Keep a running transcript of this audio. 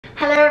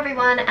Hello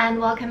everyone and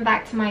welcome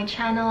back to my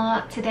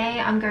channel. Today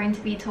I'm going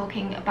to be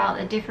talking about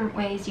the different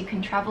ways you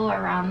can travel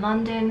around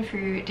London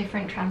through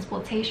different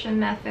transportation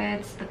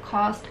methods, the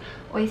cost,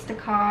 Oyster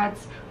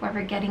cards,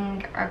 whether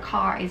getting a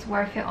car is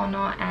worth it or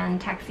not,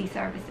 and taxi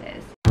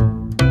services.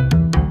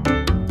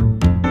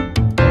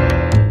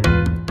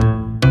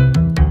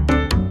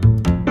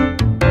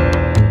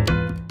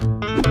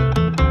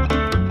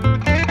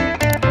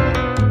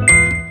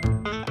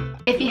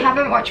 If you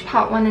haven't watched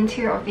part 1 and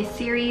 2 of this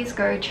series,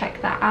 go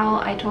check that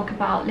out. I talk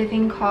about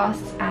living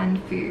costs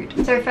and food.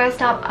 So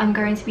first up, I'm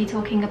going to be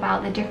talking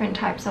about the different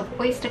types of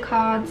Oyster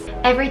cards.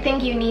 Everything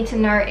you need to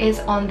know is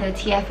on the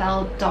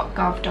tfl.gov.uk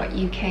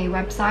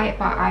website,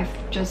 but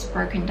I've just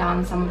broken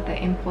down some of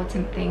the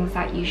important things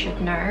that you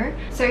should know.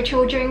 So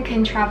children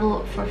can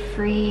travel for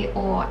free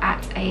or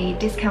at a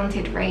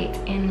discounted rate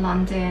in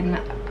London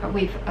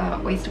with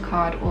an Oyster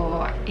card,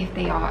 or if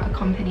they are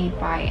accompanied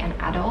by an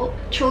adult.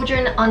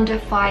 Children under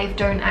 5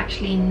 don't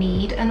actually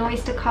need an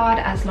Oyster card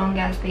as long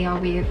as they are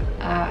with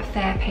a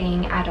fair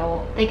paying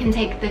adult. They can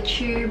take the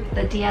tube,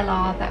 the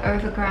DLR, the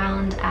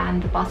overground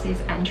and the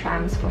buses and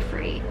trams for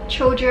free.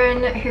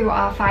 Children who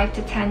are 5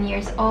 to 10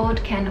 years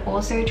old can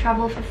also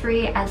travel for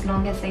free as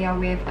long as they are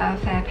with a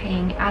fair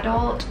paying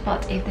adult,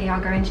 but if they are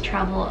going to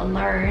travel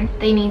alone,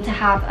 they need to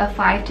have a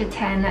 5 to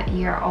 10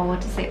 year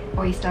old Zip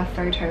Oyster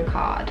photo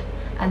card,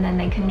 and then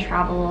they can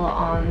travel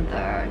on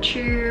the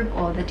tube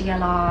or the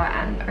DLR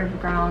and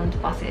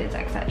overground buses,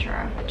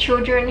 etc.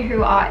 Children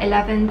who are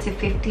 11 to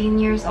 15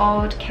 years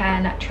old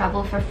can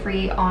travel for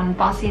free on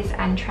buses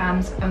and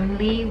trams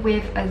only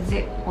with a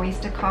Zip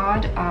Oyster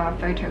card, a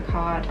photo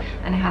card,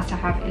 and it has to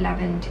have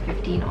 11 to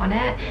 15 on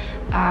it.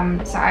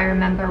 So I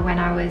remember when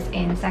I was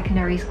in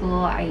secondary school,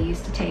 I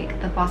used to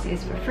take the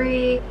buses for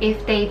free.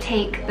 If they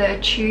take the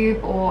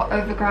tube or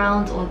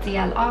overground or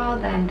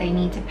DLR, then they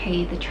need to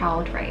pay the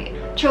child rate.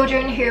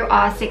 Children who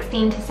are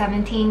 16 to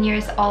 17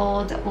 years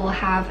old will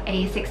have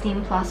a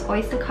 16 plus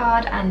Oyster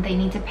card, and they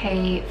need to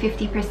pay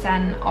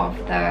 50% of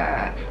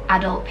the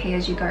adult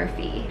pay-as-you-go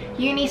fee.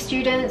 Uni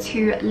students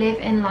who live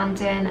in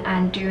London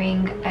and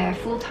doing a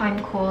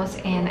full-time course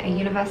in a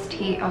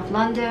University of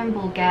London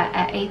will get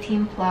an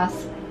 18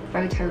 plus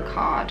photo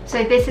card.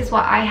 So this is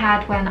what I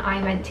had when I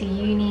went to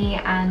uni,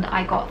 and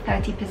I got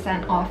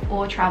 30% off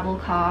all travel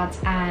cards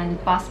and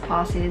bus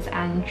passes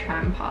and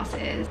tram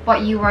passes,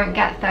 but you won't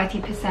get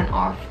 30%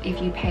 off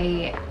if you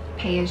pay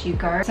as you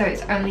go, so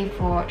it's only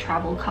for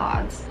travel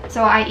cards.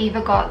 So I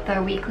either got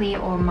the weekly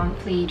or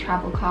monthly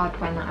travel card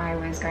when I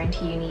was going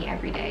to uni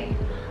every day.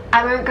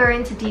 I won't go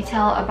into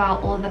detail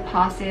about all the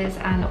passes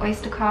and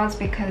Oyster cards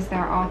because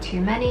there are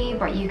too many,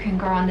 but you can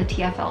go on the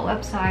TfL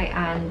website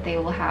and they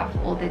will have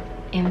all the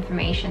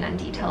information and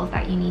details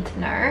that you need to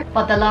know.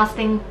 But the last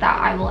thing that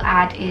I will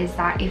add is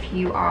that if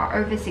you are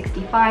over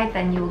 65,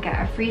 then you'll get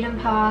a freedom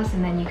pass,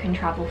 and then you can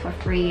travel for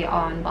free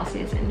on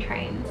buses and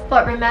trains.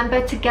 But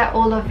remember, to get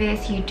all of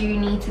this you do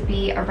need to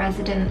be a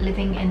resident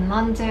living in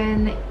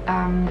London.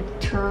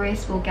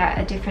 Tourists will get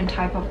a different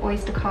type of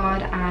Oyster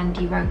card and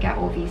you won't get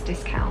all these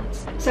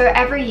discounts. So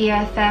every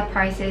year fare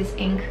prices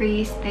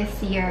increase.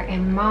 This year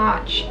in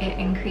March it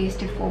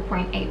increased to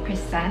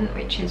 4.8%,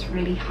 which is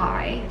really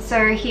high.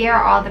 So here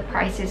are the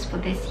prices for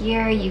this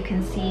year. You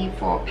can see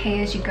for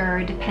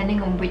pay-as-you-go,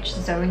 depending on which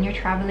zone you're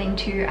traveling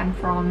to and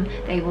from,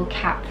 they will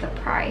cap the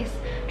price.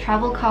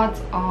 Travel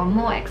cards are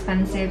more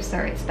expensive, so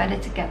it's better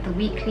to get the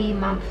weekly,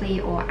 monthly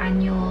or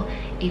annual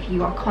if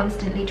you are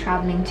constantly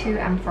traveling to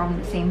and from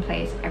the same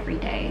place every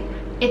day.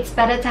 It's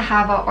better to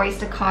have an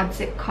Oyster card,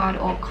 Zip card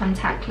or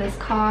contactless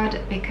card,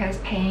 because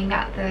paying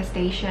at the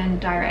station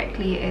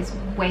directly is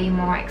way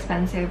more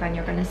expensive and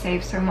you're going to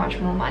save so much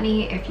more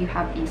money if you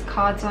have these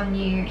cards on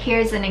you.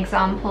 Here's an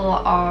example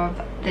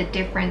of the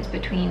difference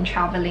between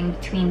traveling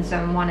between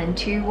zone 1 and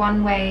 2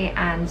 one way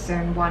and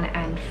zone 1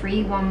 and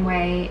 3 one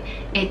way.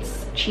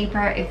 It's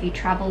cheaper if you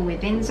travel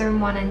within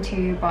zone 1 and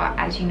 2, but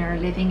as you know,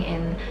 living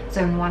in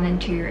zone 1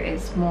 and 2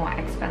 is more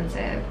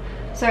expensive.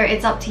 So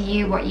it's up to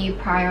you what you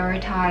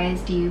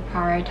prioritize. Do you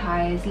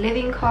prioritize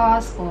living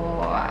costs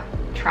or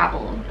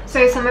travel?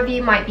 So some of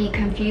you might be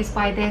confused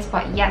by this,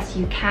 but yes,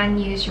 you can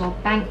use your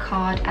bank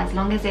card as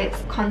long as it's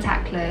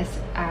contactless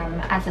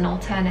as an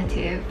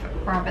alternative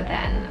rather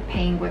than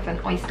paying with an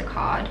Oyster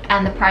card,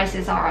 and the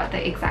prices are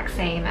the exact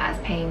same as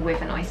paying with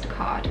an Oyster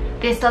card.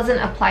 This doesn't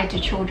apply to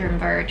children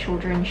though.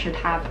 Children should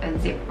have a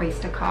Zip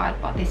Oyster card,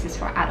 but this is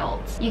for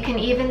adults. You can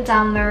even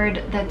download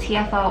the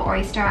TfL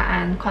Oyster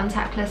and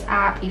contactless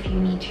app if you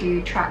need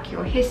to track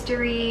your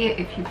history,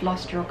 if you've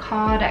lost your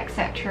card,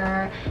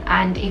 etc.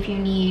 And if you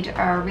need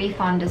a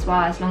refund as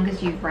well, as long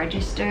as you've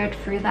registered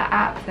through the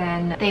app,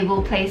 then they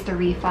will place the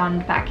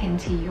refund back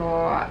into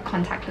your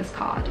contactless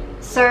card.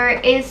 So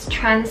is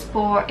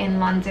transport in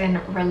London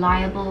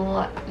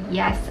reliable?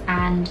 Yes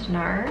and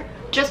no.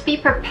 Just be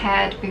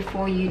prepared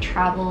before you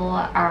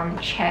travel.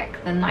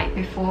 Check the night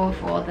before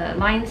for the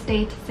line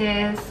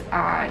statuses,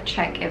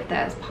 check if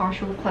there's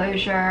partial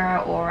closure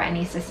or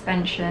any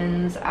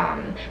suspensions,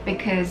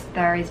 because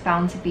there is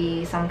bound to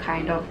be some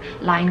kind of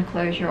line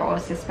closure or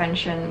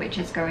suspension which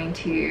is going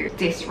to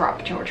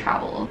disrupt your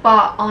travel.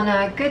 But on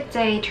a good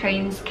day,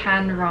 trains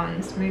can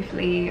run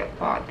smoothly,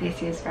 but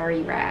this is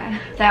very rare.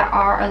 There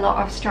are a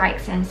lot of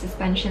strikes and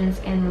suspensions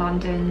in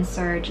London,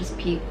 so just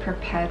be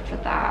prepared for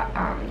that.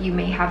 You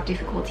may have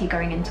difficulty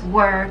going into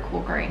work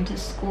or going to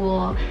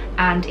school,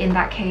 and in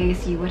that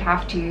case you would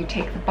have to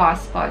take the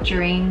bus, but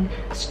during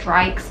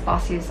strikes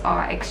buses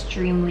are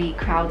extremely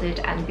crowded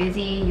and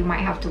busy. You might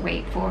have to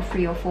wait for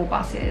 3 or 4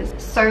 buses.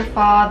 So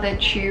far the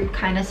tube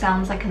kind of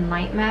sounds like a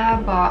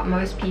nightmare, but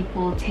most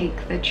people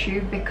take the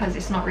tube because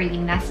it's not really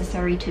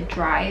necessary to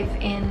drive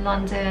in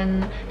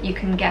London. You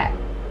can get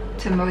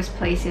to most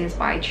places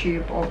by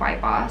tube or by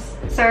bus.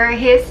 So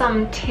here's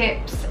some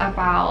tips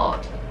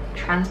about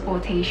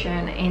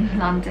transportation in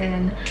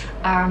London.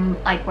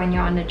 Like when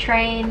you're on the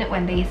train,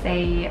 when they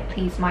say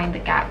please mind the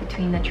gap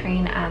between the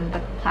train and the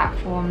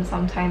platform,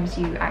 sometimes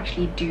you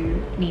actually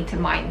do need to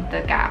mind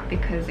the gap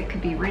because it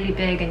could be really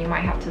big and you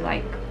might have to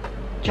like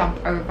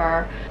jump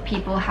over.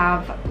 People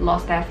have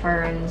lost their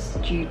phones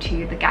due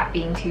to the gap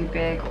being too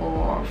big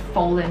or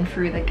fallen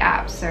through the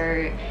gap,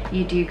 so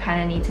you do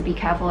kind of need to be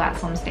careful at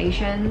some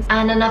stations.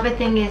 And another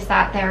thing is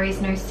that there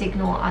is no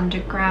signal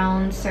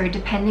underground, so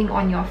depending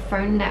on your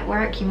phone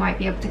network you might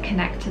be able to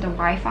connect to the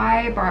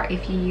Wi-Fi, but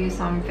if you use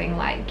something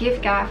like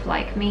giffgaff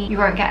like me, you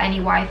won't get any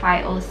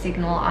Wi-Fi or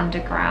signal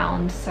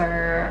underground.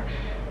 So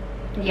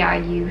yeah,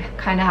 you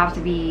kind of have to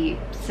be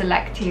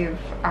selective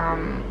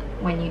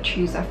when you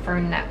choose a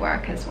phone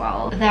network as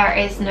well. There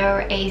is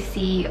no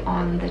AC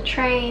on the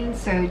train,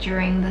 so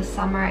during the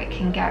summer it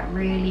can get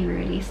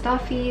really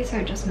stuffy,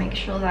 so just make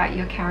sure that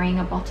you're carrying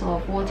a bottle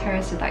of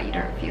water so that you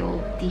don't feel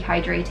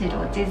dehydrated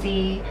or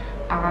dizzy.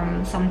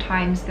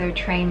 Sometimes the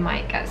train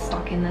might get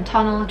stuck in the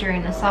tunnel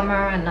during the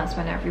summer, and that's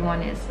when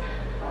everyone is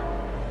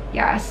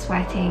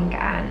sweating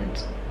and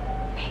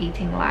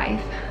hating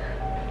life.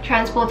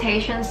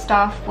 Transportation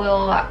staff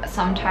will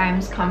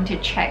sometimes come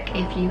to check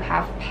if you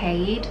have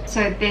paid.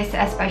 So this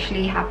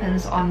especially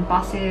happens on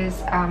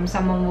buses.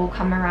 Someone will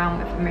come around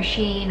with a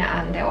machine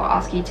and they will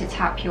ask you to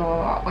tap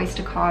your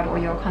Oyster card or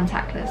your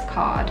contactless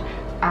card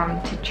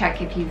to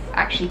check if you've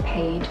actually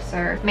paid.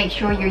 So make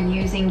sure you're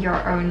using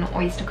your own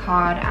Oyster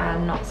card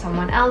and not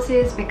someone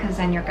else's, because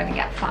then you're going to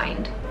get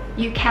fined.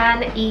 You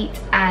can eat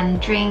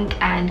and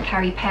drink and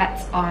carry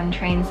pets on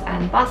trains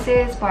and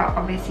buses, but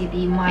obviously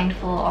be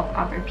mindful of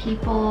other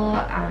people,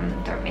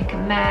 don't make a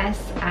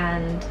mess,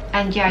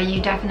 and yeah, you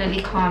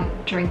definitely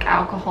can't drink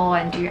alcohol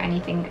and do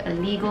anything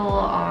illegal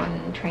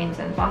on trains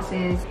and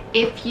buses.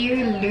 If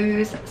you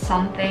lose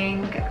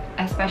something,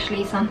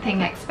 especially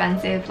something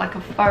expensive like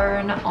a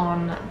phone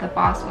on the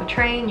bus or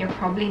train, you're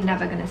probably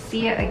never going to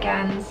see it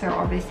again, so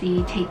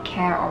obviously take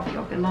care of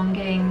your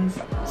belongings.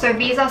 So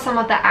these are some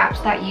of the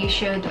apps that you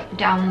should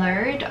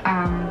download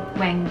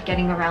when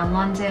getting around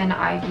London.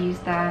 I've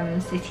used them.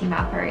 City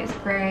Mapper is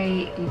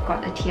great. You've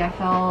got the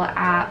TfL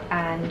app,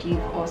 and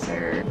you've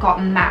also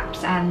got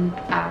maps, and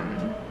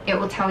it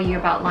will tell you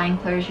about line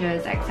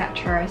closures,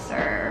 etc.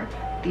 So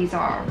these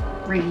are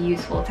really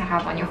useful to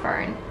have on your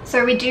phone.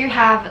 So we do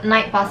have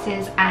night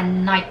buses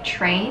and night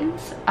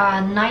trains.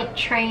 Night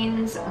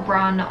trains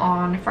run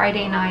on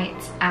Friday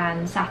nights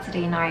and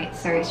Saturday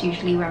nights, so it's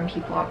usually when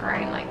people are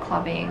going like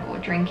clubbing or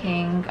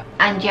drinking.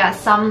 And yeah,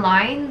 some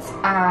lines,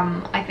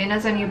 I think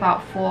there's only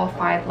about 4 or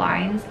 5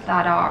 lines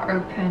that are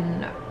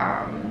open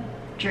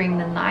during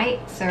the night,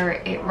 so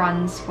it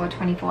runs for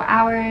 24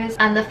 hours,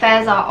 and the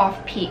fares are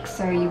off peak,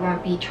 so you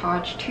won't be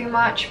charged too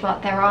much.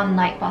 But there are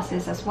night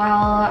buses as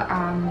well.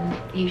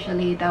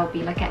 Usually there'll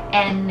be like an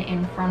N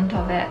in front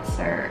of it,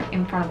 so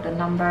in front of the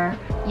number.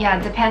 Yeah,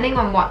 depending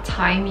on what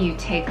time you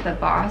take the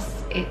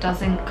bus, it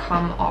doesn't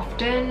come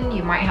often.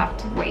 You might have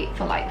to wait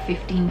for like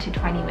 15 to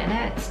 20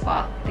 minutes,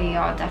 but they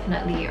are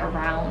definitely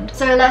around.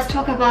 So let's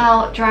talk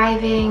about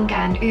driving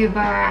and Uber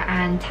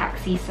and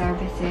taxi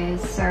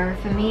services. So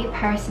for me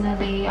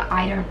personally,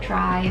 I don't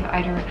drive,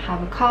 I don't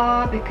have a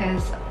car,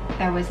 because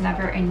there was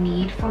never a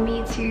need for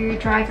me to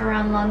drive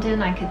around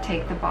London. I could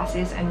take the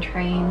buses and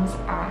trains.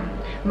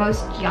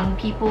 Most young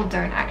people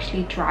don't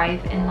actually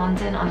drive in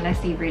London unless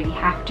they really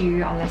have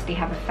to, unless they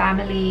have a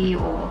family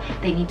or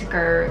they need to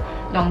go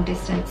long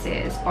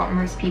distances, but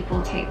most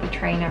people take the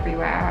train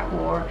everywhere,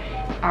 or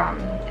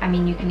I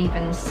mean, you can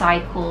even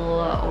cycle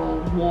or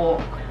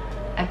walk.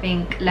 I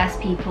think less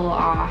people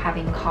are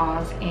having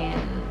cars in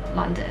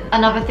London.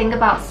 Another thing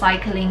about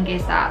cycling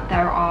is that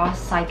there are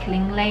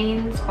cycling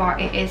lanes, but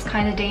it is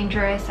kind of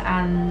dangerous,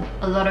 and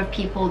a lot of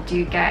people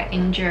do get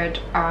injured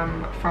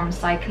from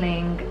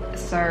cycling.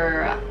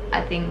 So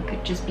I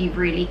think just be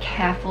really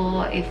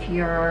careful if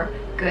you're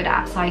good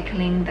at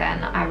cycling,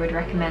 then I would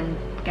recommend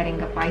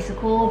getting a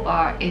bicycle,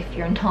 but if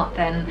you're not,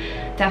 then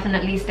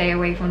definitely stay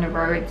away from the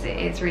roads.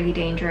 It's really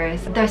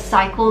dangerous. The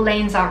cycle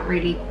lanes aren't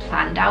really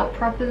planned out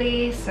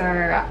properly, so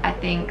I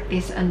think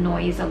this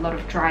annoys a lot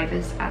of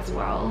drivers as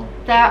well.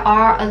 There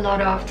are a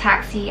lot of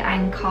taxi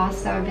and car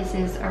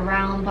services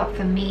around, but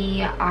for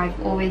me, I've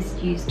always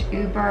used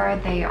Uber.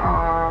 They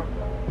are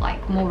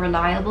like more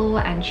reliable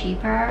and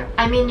cheaper.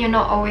 I mean, you're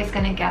not always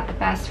gonna get the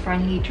best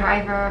friendly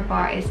driver,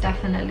 but it's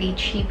definitely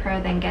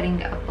cheaper than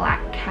getting a black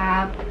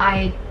cab.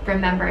 I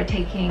remember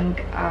taking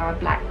a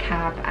black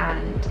cab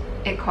and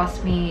it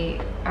cost me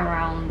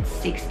around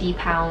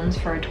 £60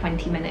 for a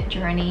 20-minute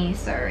journey,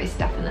 so it's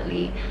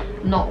definitely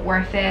not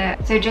worth it.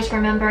 So just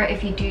remember,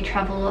 if you do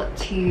travel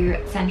to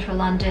central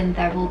London,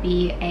 there will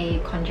be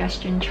a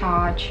congestion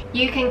charge.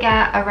 You can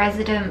get a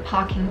resident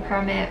parking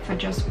permit for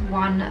just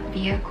one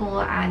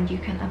vehicle, and you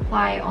can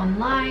apply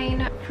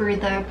online through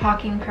the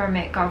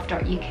parkingpermit.gov.uk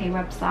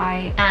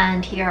website,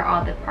 and here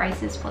are the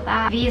prices for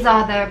that. These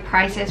are the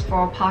prices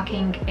for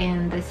parking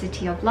in the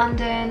City of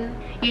London.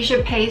 You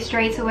should pay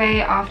straight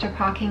away after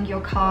parking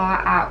your car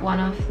at one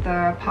of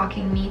the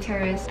parking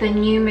meters. The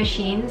new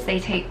machines, they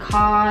take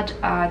card,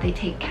 they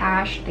take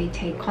cash, they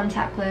take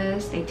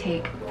contactless, they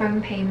take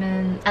phone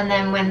payment, and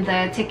then when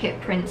the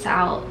ticket prints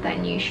out,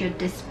 then you should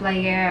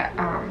display it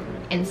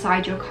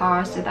inside your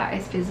car so that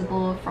it's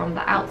visible from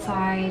the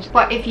outside.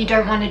 But if you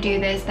don't want to do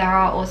this, there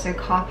are also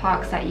car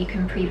parks that you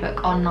can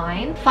pre-book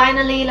online.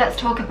 Finally, let's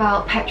talk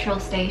about petrol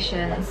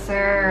stations. So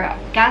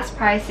gas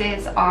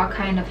prices are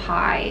kind of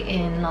high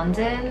in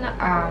London.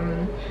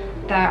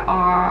 There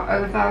are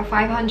over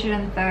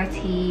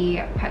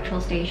 530 petrol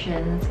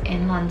stations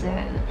in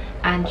London,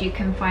 and you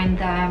can find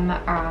them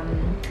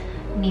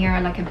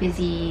near like a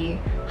busy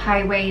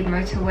highway,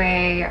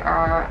 motorway,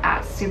 or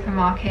at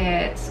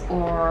supermarkets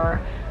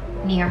or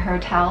near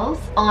hotels.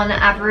 On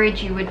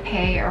average, you would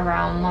pay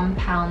around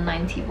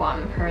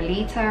 £1.91 per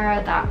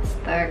litre. That's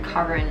the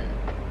current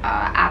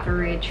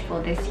average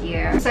for this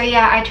year. So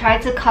yeah, I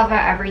tried to cover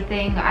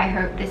everything. I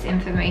hope this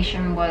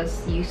information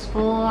was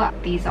useful.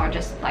 These are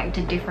just like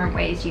the different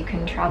ways you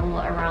can travel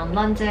around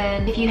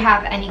London. If you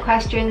have any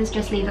questions,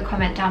 just leave a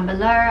comment down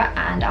below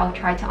and I'll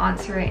try to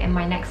answer it in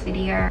my next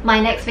video. My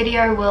next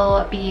video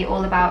will be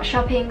all about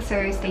shopping,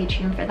 so stay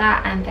tuned for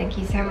that, and thank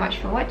you so much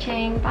for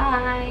watching.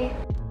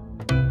 Bye!